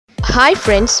Hi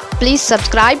friends, please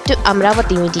subscribe to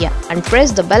Amaravathi Media and press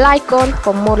the bell icon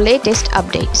for more latest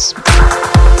updates.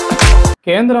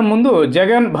 కేంద్రం ముందు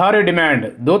జగన్ భారీ demand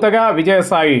దూతగా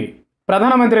విజయసాయి.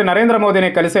 ప్రధానమంత్రి నరేంద్ర మోదీని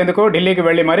కలిసేందుకు ఢిల్లీకి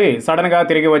వెళ్లి మరీ సడన్గా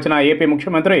తిరిగి వచ్చిన ఏపీ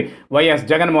ముఖ్యమంత్రి వైఎస్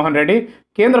జగన్మోహన్ రెడ్డి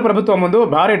కేంద్ర ప్రభుత్వం ముందు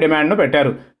భారీ డిమాండ్ను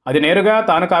పెట్టారు. అది నేరుగా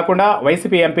తాను కాకుండా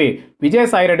వైసీపీ ఎంపీ విజయ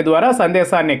సాయి రెడ్డి ద్వారా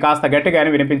సందేశాన్ని కాస్త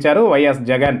గట్టిగానే వినిపించారు వైఎస్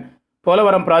జగన్.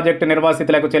 పోలవరం ప్రాజెక్టు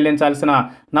నిర్వాసితులకు చెల్లించాల్సిన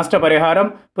నష్టపరిహారం,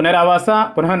 పునరావాస,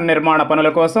 పునర్నిర్మాణ పనుల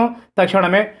కోసం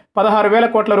తక్షణమే 16,000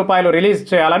 కోట్ల రూపాయలు రిలీజ్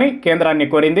చేయాలని కేంద్రాన్ని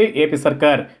కోరింది ఏపీ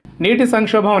సర్కార్. నీటి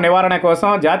సంక్షోభం నివారణ కోసం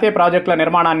జాతీయ ప్రాజెక్టుల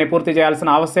నిర్మాణాన్ని పూర్తి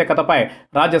చేయాల్సిన ఆవశ్యకతపై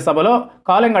రాజ్యసభలో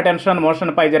కాలింగ్ అటెన్షన్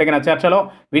మోషన్పై జరిగిన చర్చలో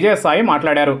విజయసాయి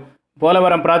మాట్లాడారు.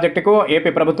 పోలవరం ప్రాజెక్టుకు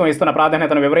ఏపీ ప్రభుత్వం ఇస్తున్న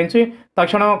ప్రాధాన్యతను వివరించి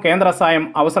తక్షణం కేంద్ర సాయం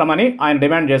అవసరమని ఆయన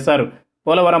డిమాండ్ చేశారు.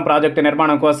 పోలవరం ప్రాజెక్టు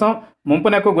నిర్మాణం కోసం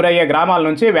ముంపునకు గురయ్యే గ్రామాల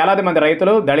నుంచి వేలాది మంది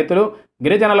రైతులు, దళితులు,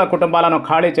 గిరిజనుల కుటుంబాలను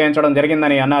ఖాళీ చేయించడం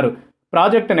జరిగిందని అన్నారు.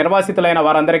 ప్రాజెక్టు నిర్వాసితులైన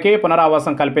వారందరికీ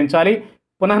పునరావాసం కల్పించాలి,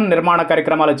 పునర్నిర్మాణ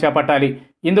కార్యక్రమాలు చేపట్టాలి.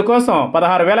 ఇందుకోసం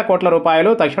 16,000 కోట్ల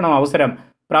రూపాయలు తక్షణం అవసరం.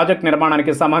 ప్రాజెక్టు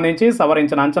నిర్మాణానికి సంబంధించి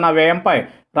సవరించిన అంచనా వ్యయంపై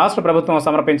రాష్ట్ర ప్రభుత్వం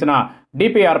సమర్పించిన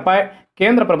డిపిఆర్పై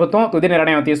కేంద్ర ప్రభుత్వం తుది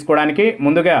నిర్ణయం తీసుకోవడానికి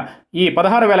ముందుగా ఈ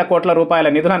 16,000 కోట్ల రూపాయల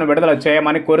నిధులను విడుదల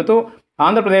చేయమని కోరుతూ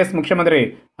ఆంధ్రప్రదేశ్ ముఖ్యమంత్రి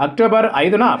అక్టోబర్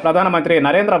 5న ప్రధానమంత్రి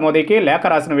నరేంద్ర మోదీకి లేఖ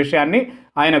రాసిన విషయాన్ని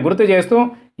ఆయన గుర్తు చేస్తూ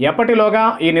ఎప్పటిలోగా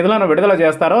ఈ నిధులను విడుదల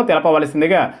చేస్తారో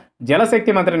తెలపవలసిందిగా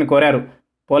జలశక్తి మంత్రిని కోరారు.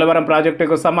 పోలవరం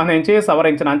ప్రాజెక్టుకు సంబంధించి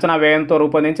సవరించిన అంచనా వ్యయంతో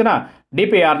రూపొందించిన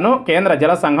డిపిఆర్ను కేంద్ర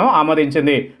జల సంఘం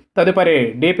ఆమోదించింది. తదుపరి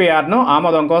డిపిఆర్ను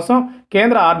ఆమోదం కోసం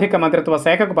కేంద్ర ఆర్థిక మంత్రిత్వ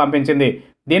శాఖకు పంపించింది.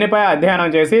 దీనిపై అధ్యయనం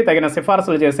చేసి తగిన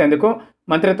సిఫార్సులు చేసేందుకు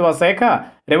మంత్రిత్వ శాఖ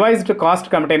రివైజ్డ్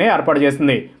కాస్ట్ కమిటీని ఏర్పాటు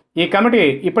చేసింది. ఈ కమిటీ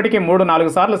ఇప్పటికీ 3-4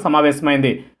 సార్లు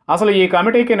సమావేశమైంది. అసలు ఈ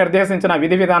కమిటీకి నిర్దేశించిన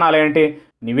విధి విధానాలు ఏంటి?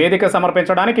 నివేదిక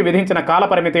సమర్పించడానికి విధించిన కాల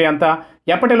పరిమితి ఎంత?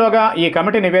 ఎప్పటిలోగా ఈ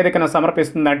కమిటీ నివేదికను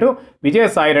సమర్పిస్తుందంటూ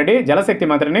విజయసాయి రెడ్డి జలశక్తి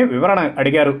మంత్రిని వివరణ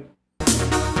అడిగారు.